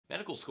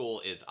Medical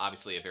school is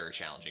obviously a very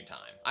challenging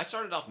time. I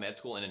started off med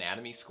school in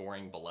anatomy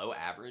scoring below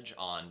average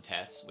on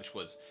tests, which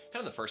was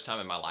kind of the first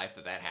time in my life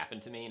that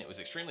happened to me, and it was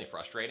extremely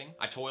frustrating.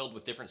 I toiled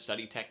with different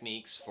study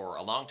techniques for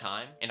a long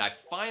time, and I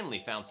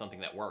finally found something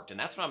that worked, and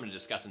that's what I'm going to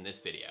discuss in this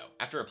video.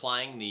 After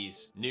applying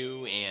these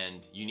new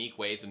and unique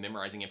ways of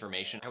memorizing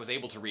information, I was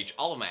able to reach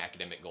all of my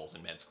academic goals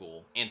in med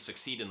school and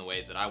succeed in the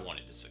ways that I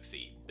wanted to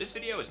succeed. This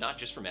video is not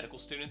just for medical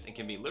students and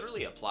can be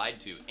literally applied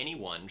to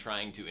anyone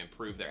trying to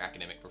improve their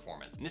academic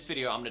performance. In this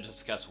video, I'm going to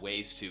discuss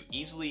ways to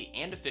easily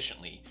and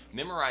efficiently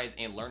memorize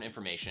and learn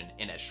information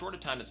in as short a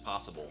time as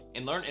possible,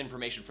 and learn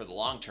information for the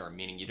long term,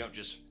 meaning you don't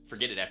just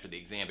forget it after the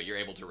exam, but you're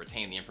able to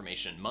retain the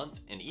information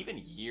months and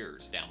even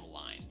years down the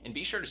line. And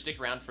be sure to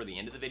stick around for the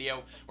end of the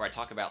video where I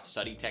talk about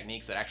study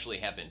techniques that actually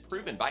have been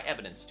proven by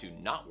evidence to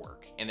not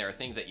work, and there are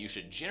things that you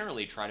should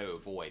generally try to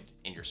avoid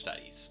in your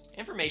studies.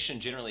 Information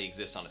generally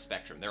exists on a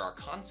spectrum. There are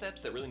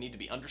concepts that really need to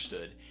be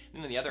understood,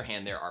 and on the other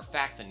hand, there are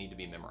facts that need to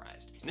be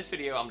memorized. In this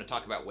video, I'm going to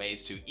talk about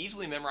ways to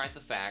easily memorize the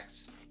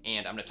facts,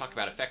 and I'm going to talk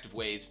about effective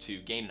ways to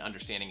gain an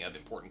understanding of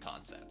important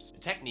concepts. The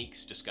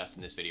techniques discussed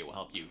in this video will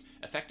help you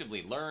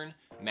effectively learn,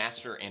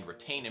 master, and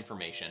retain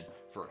information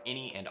for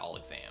any and all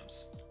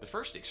exams. The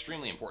first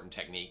extremely important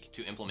technique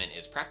to implement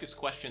is practice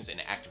questions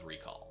and active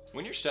recall.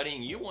 When you're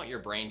studying, you want your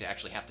brain to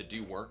actually have to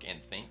do work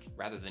and think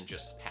rather than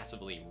just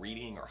passively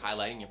reading or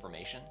highlighting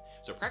information.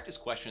 So practice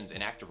questions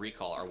and active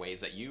recall are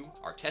ways that you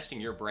are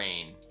testing your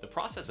brain. The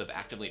process of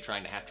actively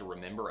trying to have to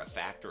remember a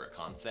fact or a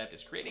concept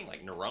is creating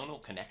like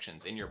neuronal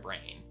connections in your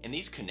brain. And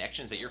these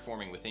connections that you're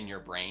forming within your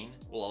brain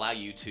will allow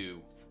you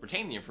to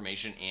retain the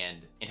information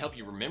and help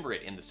you remember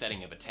it in the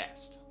setting of a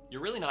test.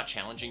 You're really not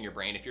challenging your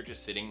brain if you're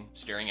just sitting,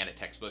 staring at a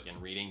textbook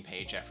and reading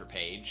page after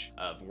page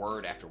of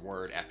word after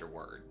word after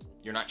word.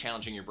 You're not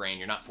challenging your brain,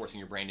 you're not forcing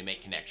your brain to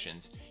make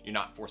connections, you're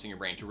not forcing your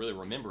brain to really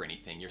remember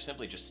anything, you're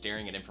simply just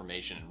staring at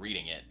information and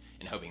reading it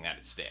and hoping that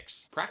it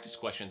sticks. Practice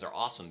questions are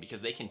awesome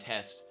because they can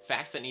test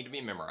facts that need to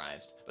be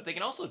memorized, but they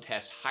can also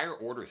test higher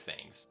order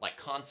things, like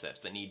concepts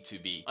that need to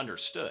be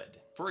understood.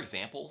 For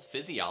example,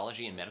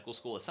 physiology in medical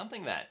school is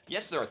something that,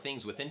 yes, there are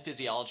things within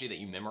physiology that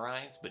you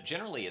memorize, but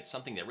generally it's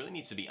something that really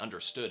needs to be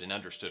understood and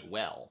understood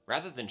well,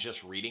 rather than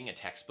just reading a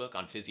textbook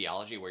on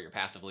physiology where you're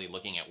passively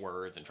looking at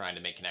words and trying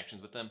to make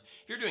connections with them.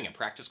 If you're doing a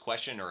practice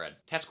question or a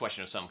test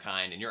question of some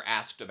kind and you're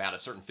asked about a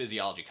certain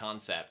physiology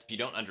concept, if you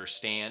don't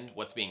understand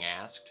what's being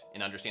asked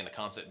and understand the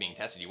concept being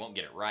tested, you won't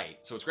get it right.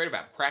 So what's great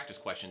about practice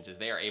questions is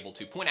they are able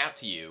to point out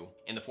to you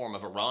in the form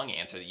of a wrong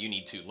answer that you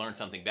need to learn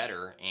something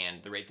better,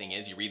 and the great thing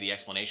is you read the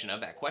explanation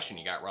of that question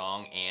you got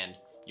wrong and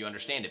you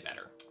understand it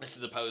better. This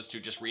is opposed to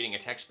just reading a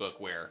textbook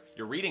where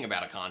you're reading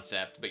about a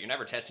concept, but you're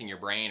never testing your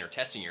brain or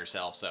testing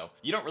yourself, so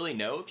you don't really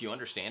know if you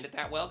understand it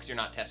that well because you're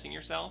not testing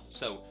yourself.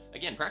 So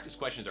again, practice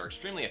questions are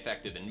extremely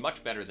effective and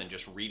much better than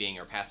just reading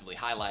or passively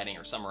highlighting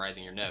or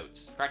summarizing your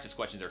notes. Practice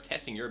questions are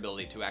testing your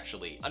ability to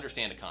actually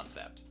understand a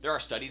concept. There are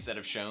studies that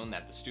have shown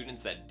that the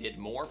students that did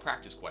more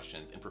practice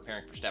questions in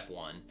preparing for step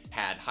 1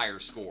 had higher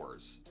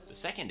scores. The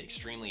second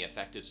extremely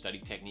effective study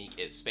technique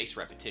is spaced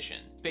repetition.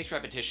 Spaced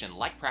repetition,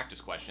 like practice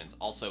questions,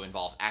 also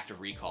involve active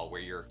recall,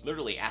 where you're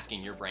literally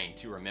asking your brain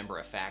to remember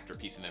a fact or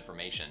piece of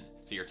information.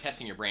 So you're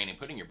testing your brain and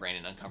putting your brain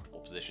in uncomfortable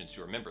positions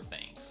to remember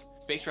things.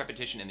 Spaced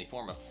repetition in the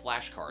form of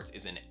flashcards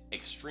is an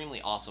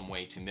extremely awesome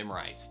way to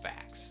memorize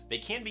facts. They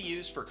can be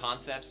used for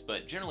concepts,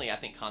 but generally I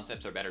think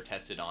concepts are better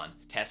tested on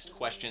test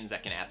questions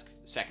that can ask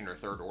second or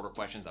third order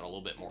questions that are a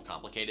little bit more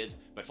complicated.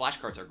 But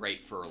flashcards are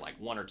great for like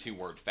 1 or 2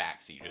 word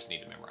facts that you just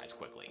need to memorize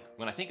quickly.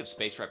 When I think of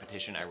spaced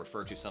repetition, I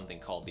refer to something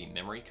called the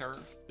memory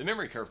curve. The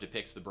memory curve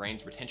depicts the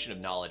brain's retention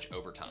of knowledge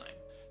over time.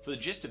 So the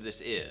gist of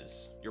this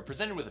is, you're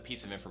presented with a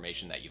piece of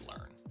information that you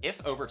learn.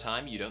 If over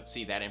time you don't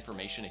see that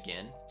information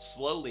again,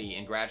 slowly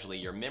and gradually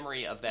your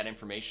memory of that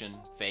information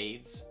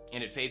fades,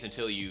 and it fades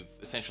until you've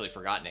essentially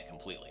forgotten it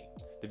completely.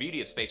 The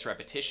beauty of spaced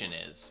repetition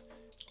is,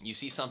 you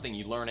see something,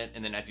 you learn it,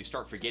 and then as you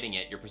start forgetting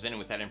it, you're presented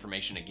with that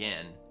information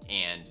again,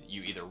 and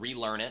you either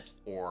relearn it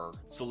or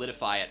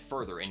solidify it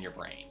further in your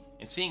brain.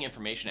 And seeing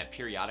information at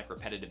periodic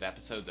repetitive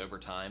episodes over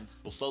time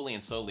will slowly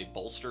and slowly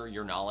bolster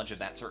your knowledge of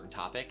that certain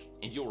topic,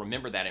 and you'll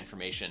remember that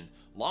information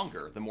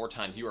longer the more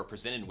times you are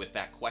presented with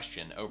that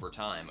question over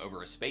time,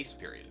 over a spaced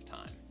period of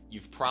time.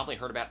 You've probably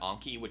heard about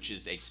ANKI, which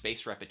is a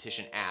spaced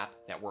repetition app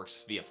that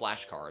works via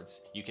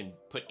flashcards. You can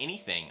put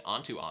anything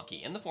onto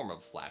ANKI in the form of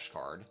a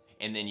flashcard,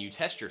 and then you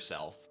test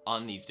yourself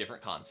on these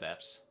different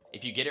concepts.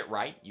 If you get it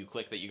right, you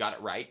click that you got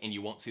it right, and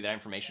you won't see that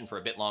information for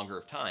a bit longer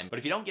of time. But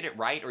if you don't get it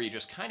right, or you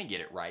just kind of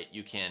get it right,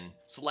 you can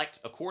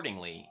select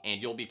accordingly,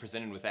 and you'll be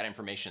presented with that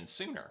information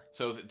sooner.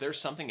 So if there's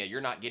something that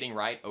you're not getting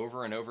right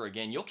over and over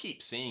again, you'll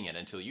keep seeing it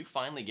until you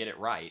finally get it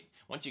right.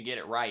 Once you get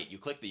it right, you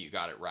click that you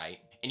got it right,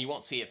 and you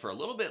won't see it for a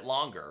little bit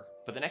longer,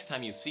 but the next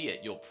time you see it,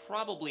 you'll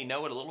probably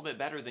know it a little bit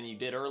better than you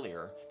did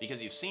earlier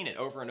because you've seen it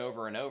over and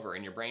over and over,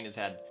 and your brain has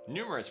had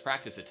numerous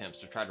practice attempts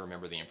to try to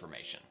remember the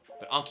information.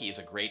 but Anki is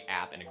a great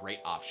app and a great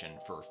option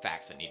for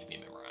facts that need to be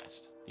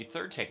memorized. The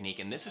third technique,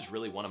 and this is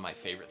really one of my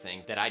favorite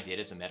things that I did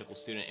as a medical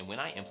student, and when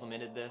I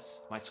implemented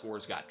this, my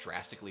scores got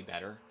drastically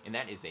better, and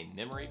that is a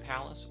memory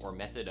palace or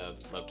method of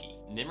loci.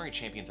 Memory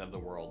champions of the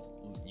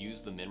world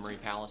use the memory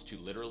palace to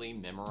literally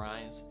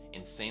memorize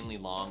insanely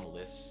long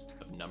lists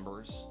of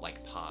numbers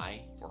like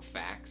pi or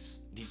facts.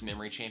 These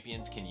memory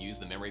champions can use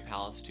the memory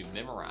palace to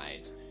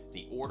memorize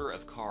the order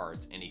of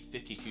cards in a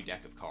 52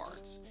 deck of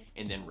cards,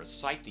 and then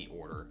recite the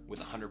order with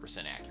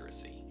 100%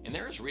 accuracy. And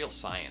there is real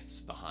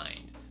science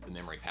behind the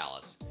memory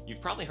palace.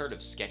 You've probably heard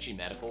of sketchy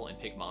medical and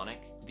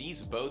pygmonic.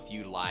 These both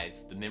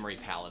utilize the memory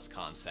palace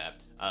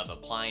concept of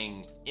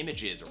applying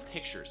images or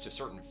pictures to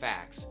certain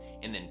facts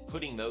and then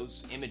putting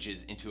those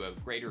images into a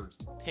greater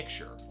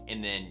picture.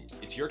 And then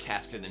it's your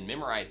task to then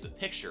memorize the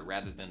picture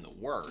rather than the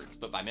words.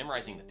 But by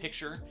memorizing the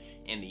picture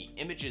and the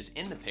images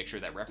in the picture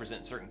that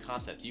represent certain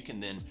concepts, you can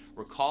then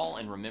recall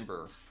and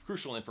remember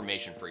crucial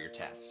information for your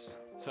tests.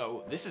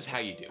 So this is how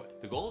you do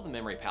it. The goal of the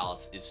memory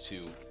palace is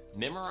to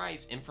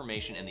memorize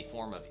information in the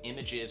form of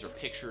images or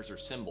pictures or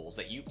symbols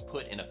that you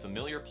put in a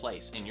familiar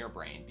place in your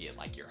brain, be it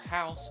like your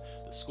house,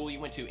 the school you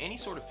went to, any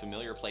sort of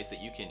familiar place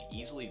that you can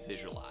easily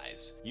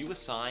visualize. You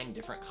assign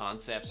different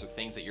concepts or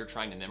things that you're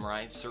trying to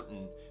memorize,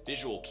 certain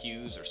visual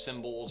cues or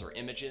symbols or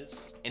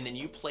images, and then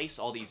you place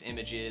all these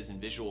images and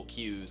visual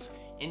cues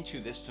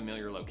into this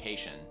familiar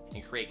location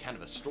and create kind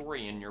of a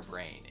story in your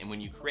brain. And when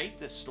you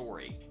create this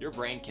story, your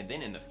brain can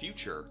then in the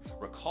future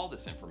recall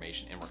this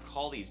information and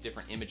recall these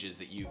different images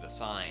that you've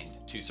assigned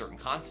to certain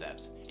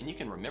concepts, and you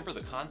can remember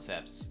the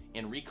concepts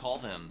and recall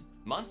them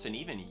months and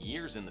even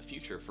years in the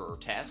future for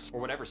tests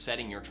or whatever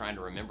setting you're trying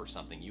to remember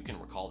something. You can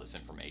recall this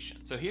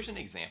information. So here's an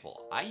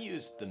example. I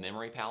used the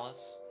memory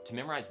palace to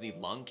memorize the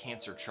lung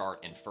cancer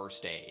chart in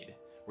first aid,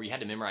 where you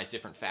had to memorize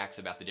different facts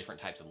about the different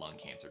types of lung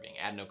cancer, being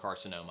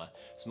adenocarcinoma,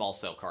 small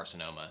cell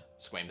carcinoma,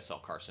 squamous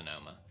cell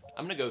carcinoma.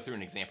 I'm going to go through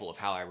an example of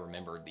how I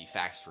remembered the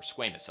facts for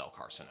squamous cell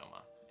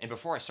carcinoma. And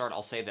before I start,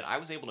 I'll say that I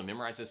was able to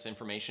memorize this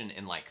information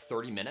in like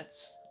 30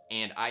 minutes,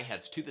 and I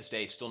have to this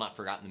day still not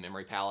forgotten the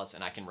memory palace,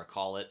 and I can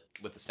recall it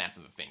with the snap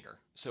of a finger.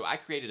 So I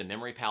created a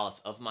memory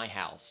palace of my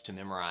house to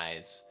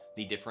memorize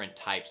the different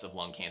types of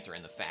lung cancer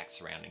and the facts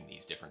surrounding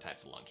these different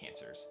types of lung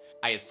cancers.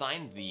 I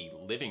assigned the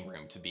living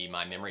room to be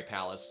my memory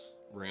palace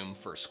room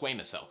for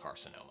squamous cell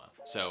carcinoma.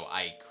 So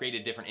I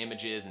created different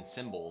images and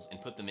symbols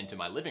and put them into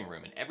my living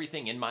room, and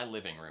everything in my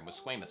living room was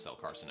squamous cell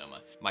carcinoma.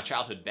 My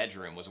childhood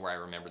bedroom was where I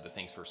remembered the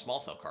things for small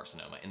cell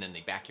carcinoma, and then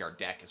the backyard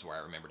deck is where I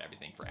remembered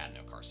everything for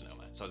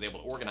adenocarcinoma. So I was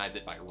able to organize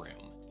it by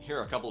room. Here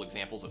are a couple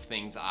examples of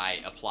things I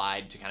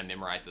applied to kind of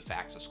memorize the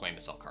facts of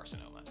squamous cell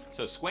carcinoma.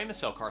 So squamous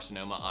cell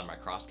carcinoma on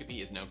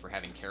microscopy is known for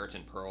having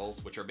keratin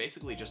pearls, which are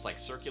basically just like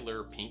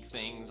circular pink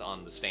things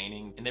on the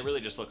staining, and they really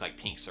just look like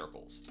pink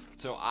circles.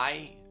 So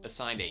I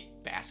assigned a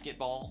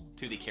basketball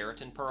to the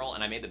keratin pearl,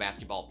 and I made the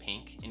basketball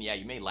pink. And yeah,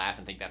 you may laugh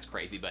and think that's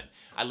crazy, but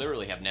I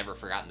literally have never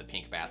forgotten the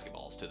pink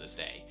basketballs to this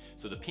day.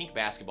 So the pink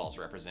basketballs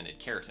represented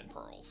keratin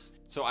pearls.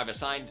 So I've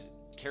assigned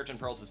keratin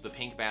pearls as the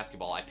pink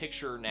basketball. I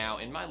picture now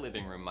in my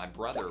living room my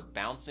brother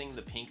bouncing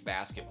the pink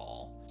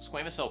basketball.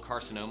 Squamous cell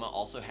carcinoma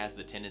also has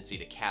the tendency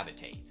to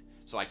cavitate.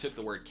 So I took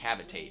the word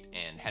cavitate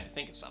and had to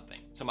think of something.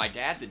 So my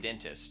dad's a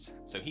dentist,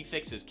 so he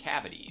fixes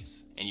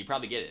cavities. And you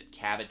probably get it,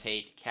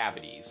 cavitate,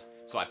 cavities.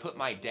 So I put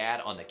my dad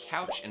on the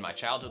couch in my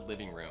childhood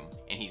living room,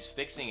 and he's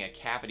fixing a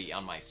cavity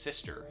on my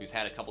sister who's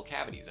had a couple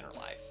cavities in her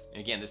life. And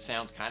again, this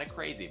sounds kind of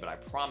crazy, but I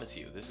promise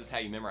you, this is how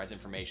you memorize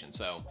information.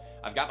 So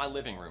I've got my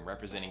living room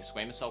representing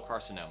squamous cell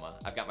carcinoma.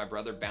 I've got my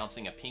brother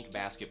bouncing a pink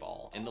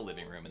basketball in the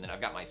living room, and then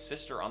I've got my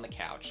sister on the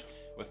couch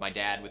with my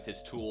dad with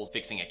his tools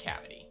fixing a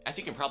cavity. As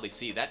you can probably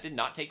see, that did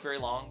not take very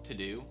long to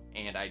do,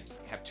 and I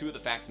have two of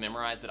the facts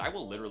memorized that I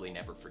will literally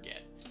never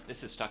forget.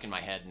 This is stuck in my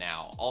head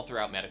now all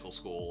throughout medical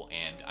school,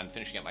 and I'm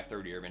finishing up my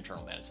third year of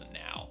internal medicine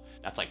now.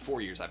 That's like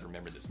 4 years I've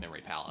remembered this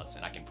memory palace,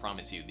 and I can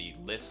promise you the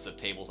lists of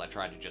tables I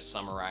tried to just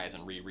summarize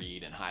and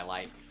reread and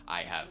highlight,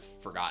 I have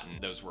forgotten.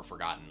 Those were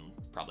forgotten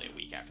probably a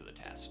week after the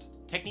test.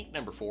 Technique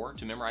number 4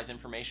 to memorize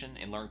information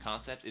and learn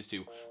concepts is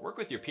to work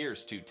with your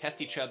peers to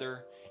test each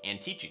other and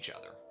teach each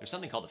other. There's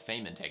something called the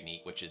Feynman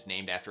technique, which is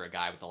named after a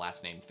guy with the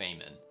last name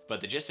Feynman.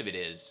 But the gist of it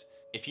is,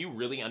 if you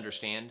really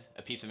understand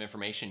a piece of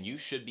information, you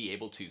should be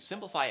able to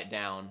simplify it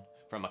down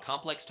from a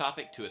complex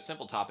topic to a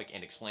simple topic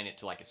and explain it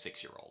to like a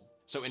 6-year-old.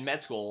 So in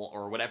med school,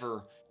 or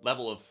whatever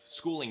level of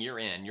schooling you're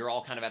in, you're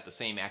all kind of at the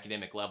same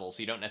academic level,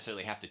 so you don't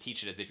necessarily have to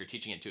teach it as if you're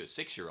teaching it to a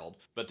 6-year-old.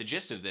 But the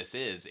gist of this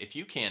is, if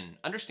you can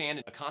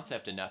understand a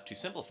concept enough to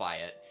simplify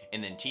it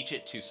and then teach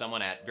it to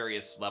someone at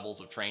various levels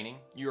of training,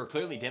 you are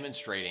clearly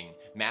demonstrating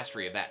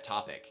mastery of that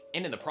topic.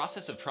 And in the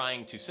process of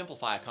trying to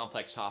simplify a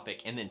complex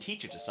topic and then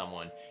teach it to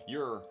someone,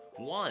 you're,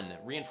 1,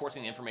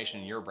 reinforcing the information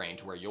in your brain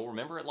to where you'll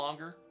remember it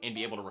longer and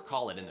be able to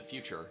recall it in the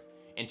future,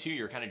 and 2,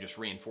 you're kind of just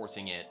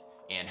reinforcing it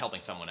and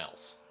helping someone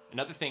else.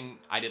 Another thing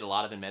I did a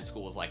lot of in med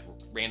school was like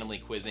randomly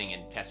quizzing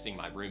and testing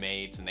my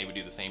roommates, and they would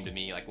do the same to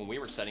me. Like when we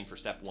were studying for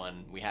step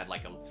 1, we had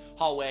like a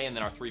hallway and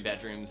then our 3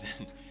 bedrooms,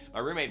 and my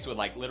roommates would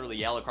like literally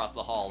yell across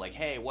the hall like,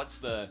 hey, what's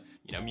the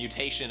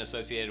mutation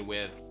associated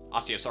with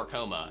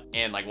osteosarcoma,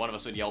 and like one of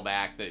us would yell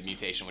back the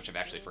mutation, which I've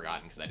actually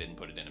forgotten because I didn't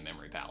put it in a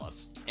memory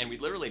palace. And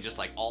we'd literally just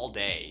like all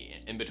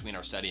day in between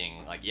our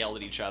studying, like yell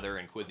at each other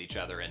and quiz each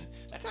other, and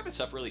that type of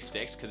stuff really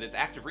sticks because it's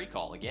active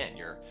recall. Again,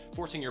 you're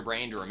forcing your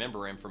brain to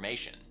remember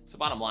information. So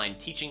bottom line,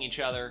 teaching each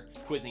other,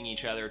 quizzing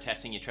each other,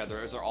 testing each other,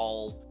 those are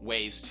all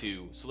ways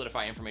to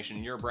solidify information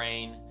in your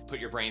brain, put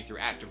your brain through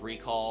active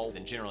recall,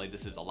 and generally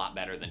this is a lot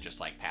better than just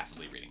like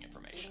passively reading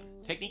information.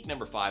 Technique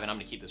number 5, and I'm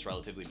going to keep this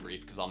relatively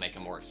brief because I'll make a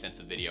more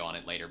extensive video on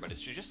it later, but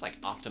it's to just like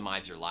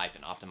optimize your life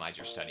and optimize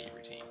your study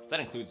routine. That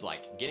includes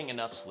like getting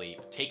enough sleep,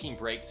 taking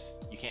breaks.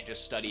 You can't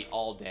just study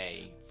all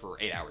day for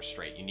 8 hours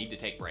straight. You need to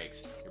take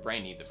breaks. Your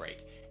brain needs a break.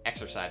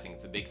 Exercising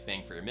is a big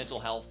thing for your mental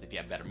health. If you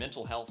have better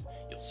mental health,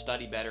 you'll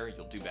study better,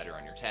 you'll do better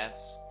on your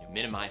tests.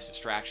 Minimize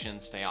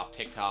distractions, stay off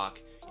TikTok,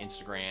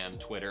 Instagram,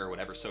 Twitter,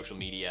 whatever social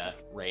media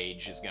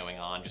rage is going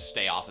on. Just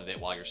stay off of it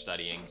while you're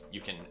studying.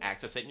 You can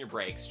access it in your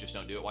breaks, just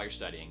don't do it while you're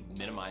studying.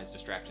 Minimize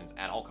distractions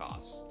at all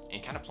costs.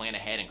 And kind of plan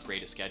ahead and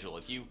create a schedule.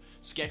 If you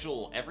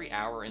schedule every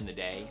hour in the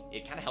day,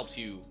 it kind of helps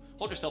you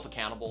hold yourself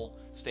accountable,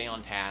 stay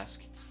on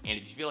task, and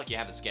if you feel like you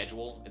have a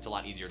schedule, it's a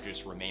lot easier to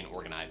just remain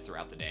organized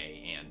throughout the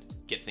day and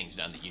get things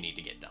done that you need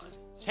to get done.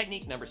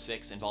 Technique number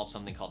 6 involves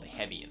something called the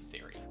Hebbian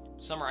theory.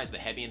 Summarize the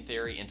Hebbian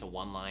theory into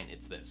one line,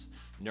 it's this: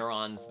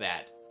 neurons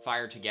that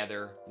fire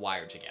together,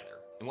 wire together.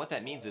 And what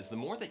that means is the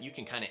more that you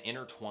can kind of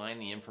intertwine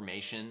the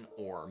information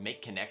or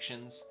make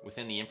connections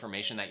within the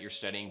information that you're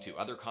studying to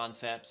other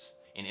concepts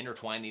and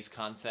intertwine these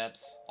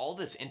concepts, all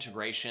this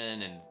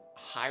integration and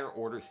higher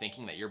order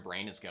thinking that your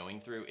brain is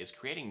going through is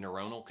creating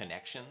neuronal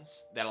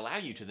connections that allow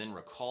you to then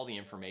recall the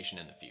information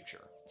in the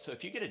future. So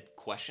if you get a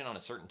question on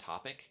a certain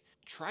topic,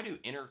 try to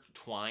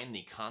intertwine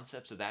the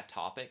concepts of that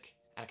topic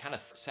at a kind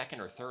of second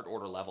or third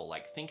order level.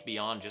 Like think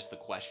beyond just the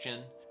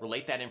question,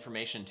 relate that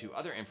information to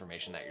other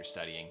information that you're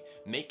studying,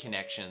 make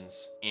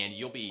connections, and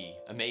you'll be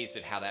amazed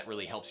at how that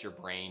really helps your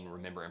brain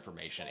remember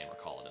information and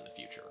recall it in the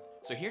future.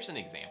 So here's an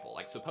example.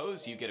 Like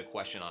suppose you get a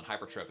question on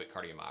hypertrophic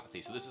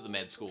cardiomyopathy. So this is a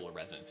med school or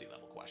residency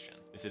level question.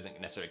 This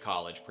isn't necessarily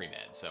college,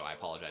 pre-med, so I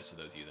apologize to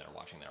those of you that are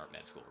watching that aren't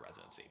med school or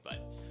residency.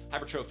 But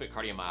hypertrophic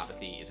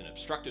cardiomyopathy is an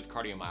obstructive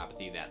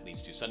cardiomyopathy that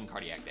leads to sudden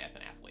cardiac death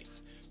in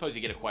athletes. Suppose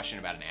you get a question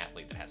about an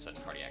athlete that has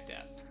sudden cardiac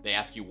death. They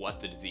ask you what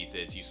the disease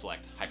is, you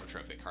select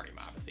hypertrophic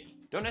cardiomyopathy.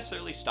 Don't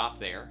necessarily stop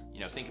there.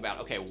 Think about,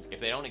 okay,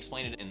 if they don't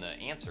explain it in the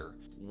answer,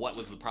 what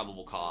was the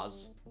probable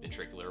cause?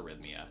 Ventricular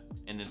arrhythmia.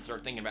 And then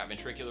start thinking about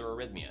ventricular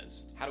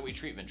arrhythmias. How do we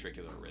treat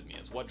ventricular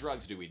arrhythmias? What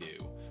drugs do we do?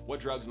 What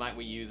drugs might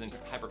we use in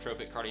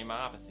hypertrophic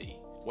cardiomyopathy?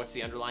 What's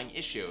the underlying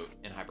issue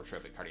in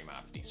hypertrophic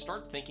cardiomyopathy?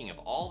 Start thinking of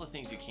all the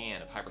things you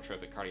can of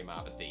hypertrophic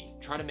cardiomyopathy.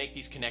 Try to make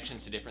these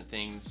connections to different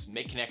things,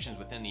 make connections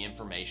within the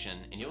information,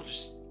 and you'll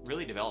just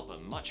really develop a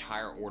much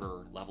higher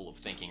order level of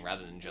thinking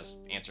rather than just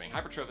answering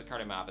hypertrophic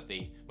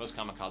cardiomyopathy, most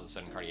common cause of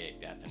sudden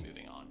cardiac death, and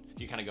moving on.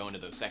 If you kind of go into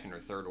those second or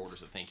third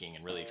orders of thinking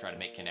and really try to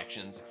make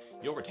connections,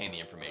 you'll retain the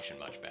information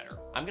much better.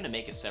 I'm going to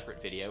make a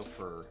separate video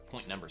for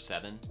point number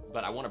 7,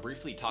 but I want to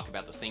briefly talk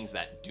about the things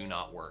that do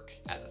not work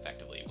as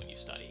effectively when you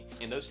study.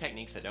 And those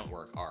techniques that don't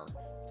work are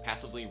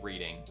passively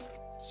reading,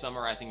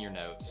 summarizing your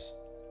notes,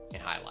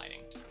 and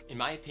highlighting. In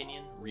my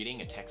opinion,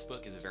 reading a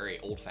textbook is a very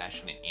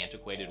old-fashioned and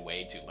antiquated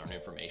way to learn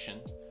information.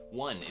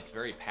 One, it's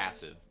very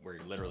passive, where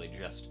you're literally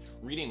just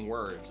reading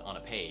words on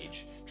a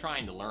page,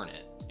 trying to learn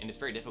it, and it's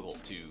very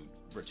difficult to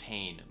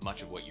retain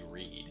much of what you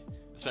read,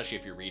 especially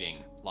if you're reading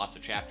lots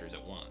of chapters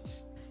at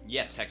once.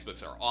 Yes,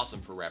 textbooks are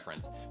awesome for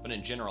reference, but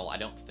in general, I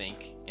don't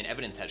think, and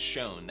evidence has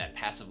shown that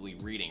passively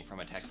reading from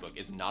a textbook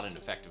is not an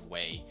effective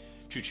way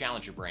to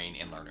challenge your brain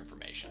and learn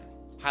information.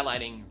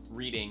 Highlighting,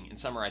 reading, and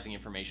summarizing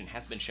information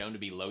has been shown to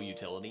be low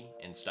utility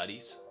in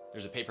studies.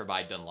 There's a paper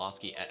by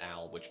Dunlosky et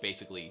al. Which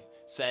basically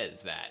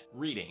says that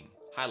reading,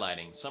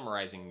 highlighting,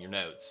 summarizing your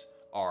notes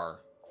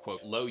are,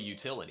 quote, low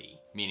utility,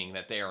 meaning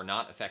that they are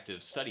not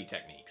effective study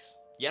techniques.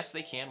 Yes,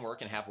 they can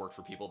work and have worked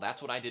for people.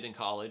 That's what I did in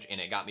college,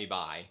 and it got me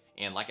by.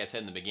 And like I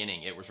said in the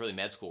beginning, it was really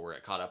med school where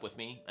it caught up with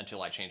me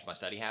until I changed my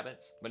study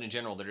habits. But in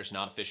general, they're just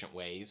not efficient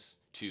ways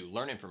to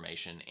learn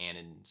information. And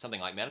in something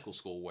like medical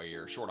school where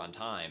you're short on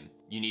time,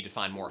 you need to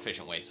find more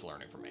efficient ways to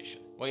learn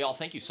information. Well, y'all,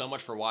 thank you so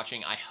much for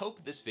watching. I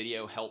hope this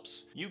video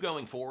helps you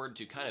going forward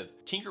to kind of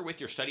tinker with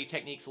your study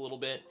techniques a little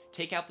bit,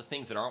 take out the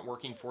things that aren't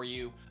working for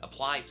you,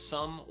 apply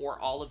some or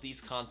all of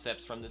these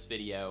concepts from this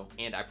video.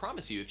 And I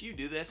promise you, if you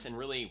do this and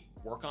really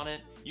work on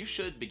it, you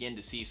should begin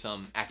to see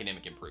some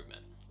academic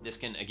improvement. This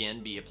can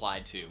again be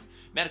applied to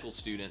medical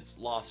students,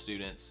 law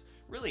students,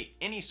 really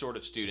any sort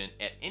of student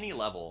at any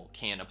level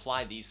can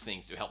apply these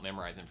things to help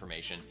memorize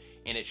information,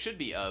 and it should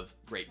be of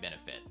great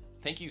benefit.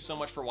 Thank you so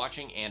much for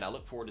watching, and I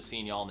look forward to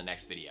seeing y'all in the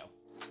next video.